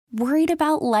Worried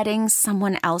about letting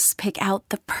someone else pick out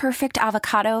the perfect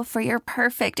avocado for your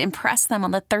perfect impress them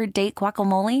on the third date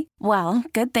guacamole? Well,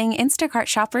 good thing Instacart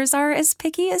shoppers are as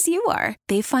picky as you are.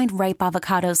 They find ripe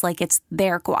avocados like it's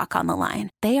their guac on the line.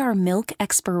 They are milk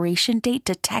expiration date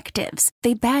detectives.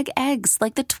 They bag eggs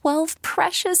like the 12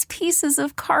 precious pieces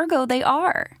of cargo they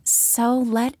are. So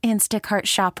let Instacart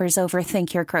shoppers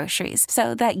overthink your groceries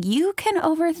so that you can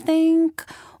overthink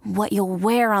what you'll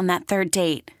wear on that third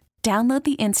date. Download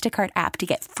the Instacart app to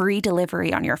get free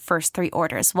delivery on your first 3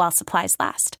 orders while supplies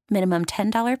last. Minimum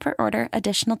 $10 per order.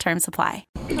 Additional terms apply.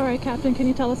 All right, Captain, can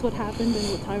you tell us what happened and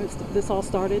what time this all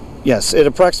started? Yes, at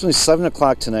approximately 7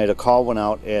 o'clock tonight, a call went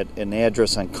out at an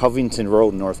address on Covington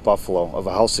Road, North Buffalo, of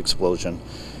a house explosion.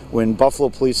 When Buffalo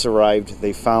police arrived,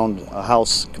 they found a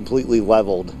house completely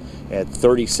leveled at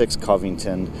 36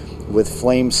 Covington, with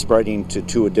flames spreading to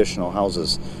 2 additional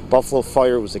houses. Buffalo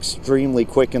Fire was extremely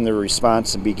quick in their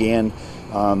response and began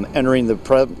entering the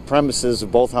premises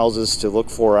of both houses to look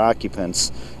for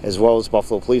occupants, as well as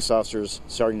Buffalo police officers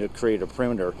starting to create a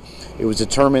perimeter. It was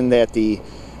determined that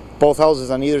both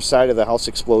houses on either side of the house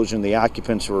explosion, the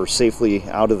occupants were safely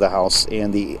out of the house,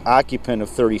 and the occupant of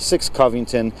 36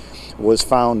 Covington was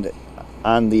found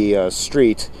on the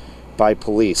street by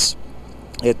police.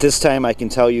 At this time, I can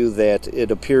tell you that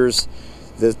it appears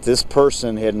that this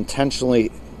person had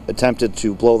intentionally attempted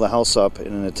to blow the house up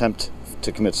in an attempt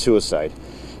to commit suicide.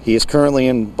 He is currently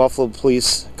in Buffalo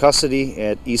Police custody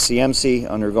at ECMC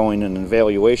undergoing an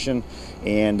evaluation,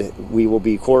 and we will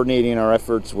be coordinating our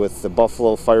efforts with the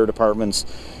Buffalo Fire Department's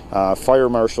fire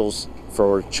marshals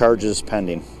for charges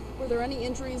pending. Were there any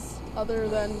injuries other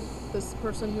than this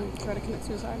person who tried to commit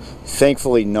suicide?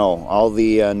 Thankfully, no. All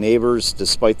the neighbors,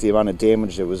 despite the amount of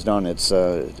damage that was done, it's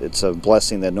a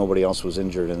blessing that nobody else was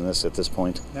injured in this at this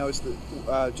point. Now, is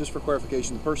just for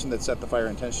clarification, the person that set the fire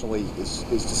intentionally is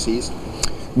deceased?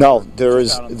 No, there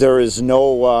is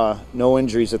no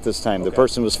injuries at this time. Okay. The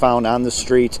person was found on the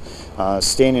street,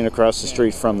 standing across the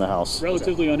street from the house.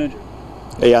 Relatively uninjured?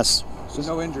 Yes. So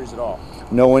no injuries at all?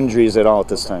 No injuries at all at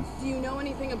this time. Do you know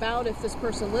anything about if this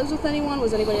person lives with anyone?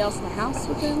 Was anybody else in the house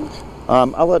with him?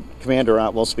 I'll let Commander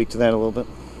Otwell speak to that a little bit.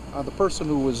 The person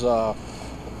who was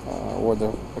where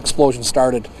the explosion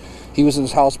started, he was in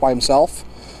his house by himself.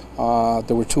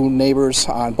 There were 2 neighbors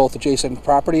on both adjacent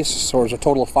properties, so there was a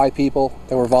total of 5 people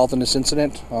that were involved in this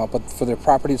incident. But for the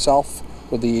property itself,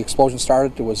 where the explosion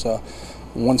started, it was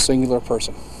one singular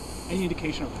person. Any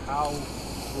indication of how?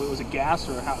 Was it gas,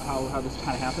 or how this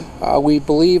kind of happened? We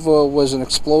believe it was an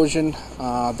explosion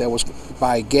that was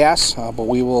by gas, but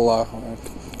we will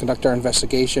conduct our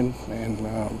investigation and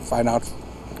find out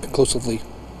conclusively.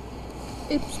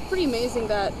 It's pretty amazing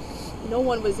that no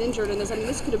one was injured in this. I mean,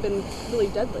 this could have been really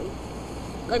deadly.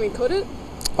 I mean, could it?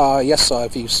 Yes,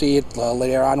 if you see it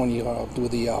later on when you do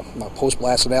the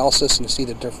post-blast analysis and you see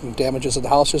the different damages of the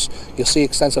houses, you'll see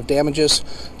extensive damages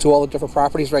to all the different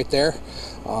properties right there.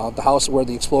 The house where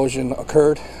the explosion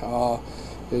occurred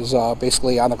is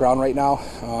basically on the ground right now,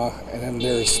 and then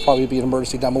there's probably be an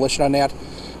emergency demolition on that.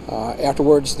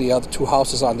 Afterwards, the other 2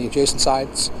 houses on the adjacent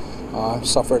sides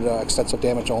suffered extensive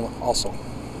damage also.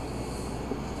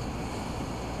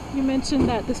 You mentioned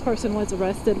that this person was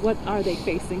arrested. What are they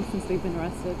facing since they've been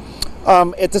arrested?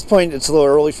 At this point, it's a little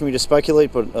early for me to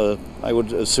speculate, but I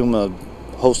would assume a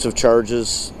host of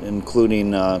charges,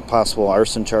 including possible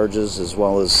arson charges, as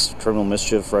well as criminal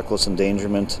mischief, reckless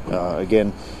endangerment.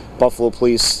 Again, Buffalo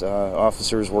police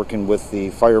officers working with the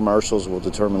fire marshals will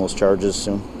determine those charges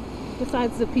soon.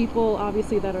 Besides the people,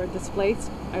 obviously, that are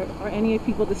displaced, are any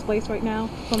people displaced right now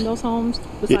from those homes,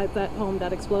 besides that home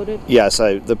that exploded? Yes,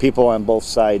 the people on both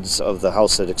sides of the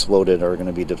house that exploded are going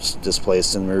to be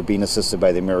displaced, and they're being assisted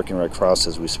by the American Red Cross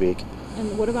as we speak.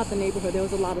 And what about the neighborhood? There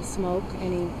was a lot of smoke.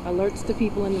 Any alerts to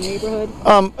people in the neighborhood?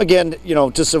 Again,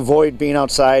 just avoid being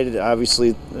outside. Obviously,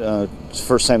 it's the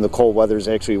first time the cold weather is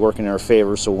actually working in our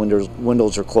favor, so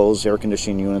windows are closed, air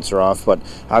conditioning units are off, but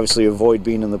obviously avoid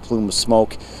being in the plume of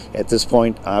smoke. At this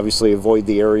point, obviously avoid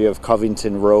the area of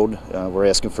Covington Road. We're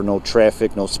asking for no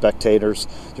traffic, no spectators.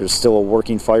 There's still a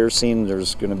working fire scene.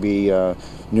 There's going to be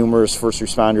numerous first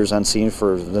responders on scene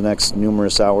for the next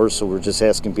numerous hours, so we're just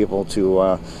asking people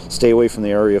to stay away from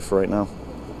the area for right now.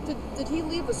 Did he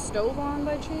leave a stove on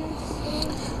by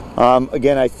chance?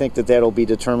 Again, I think that'll be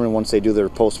determined once they do their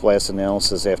post-blast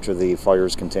analysis after the fire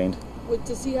is contained.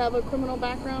 Does he have a criminal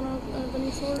background of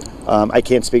any sort? I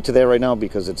can't speak to that right now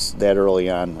because it's that early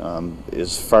on.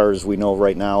 As far as we know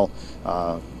right now,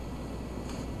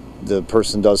 the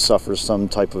person does suffer some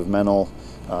type of mental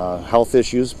health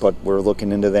issues, but we're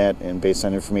looking into that, and based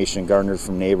on information garnered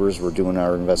from neighbors, we're doing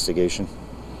our investigation.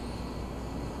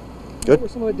 Good. What were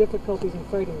some of the difficulties in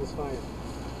fighting this fire?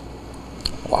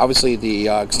 Well, obviously, the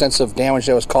extensive damage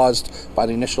that was caused by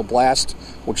the initial blast,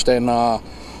 which then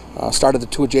started the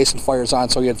two adjacent fires on.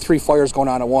 So you had 3 fires going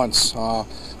on at once.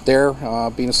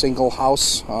 Being a single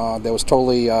house that was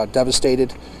totally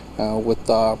devastated with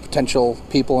potential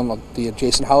people in the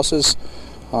adjacent houses.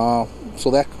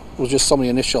 So that was just some of the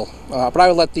initial. But I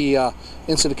would let the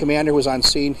incident commander who was on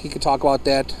scene, he could talk about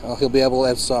that. He'll be able,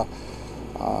 as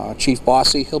Chief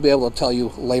Bossy, he'll be able to tell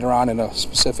you later on in a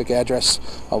specific address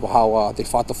of how they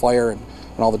fought the fire and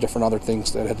all the different other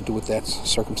things that had to do with that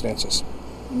circumstances.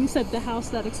 You said the house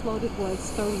that exploded was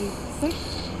 36?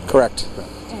 Correct.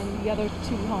 And the other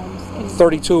 2 homes?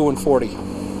 32 and 40. Thank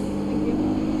you.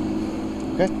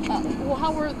 Okay. Well,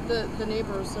 how were the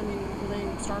neighbors? I mean, were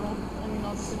they startled? I mean,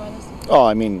 obviously by this. Oh,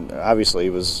 I mean, obviously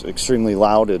it was extremely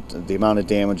loud. The amount of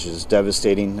damage is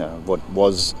devastating.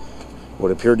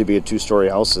 What appeared to be a 2-story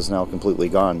house is now completely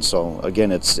gone. So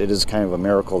again, it is kind of a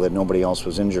miracle that nobody else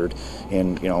was injured.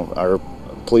 And our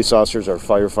police officers, our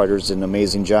firefighters did an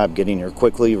amazing job getting here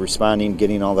quickly, responding,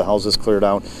 getting all the houses cleared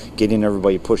out, getting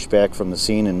everybody pushed back from the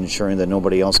scene, and ensuring that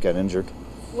nobody else got injured.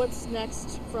 What's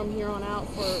next from here on out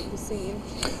for the scene?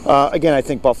 Again, I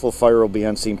think Buffalo Fire will be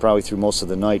on scene probably through most of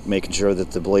the night, making sure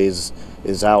that the blaze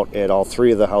is out at all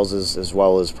 3 of the houses, as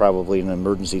well as probably an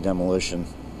emergency demolition.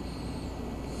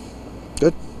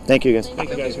 Good. Thank you, guys.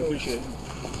 Thank you, guys. We appreciate it.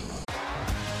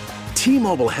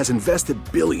 T-Mobile has invested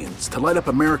billions to light up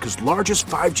America's largest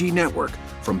 5G network,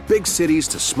 from big cities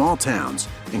to small towns,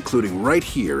 including right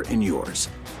here in yours.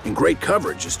 And great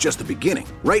coverage is just the beginning.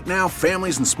 Right now,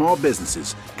 families and small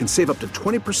businesses can save up to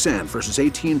 20% versus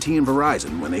AT&T and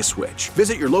Verizon when they switch.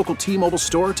 Visit your local T-Mobile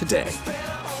store today.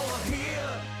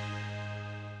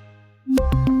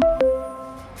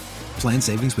 Plan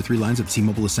savings with 3 lines of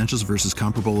T-Mobile Essentials versus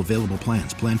comparable available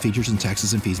plans. Plan features and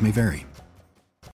taxes and fees may vary.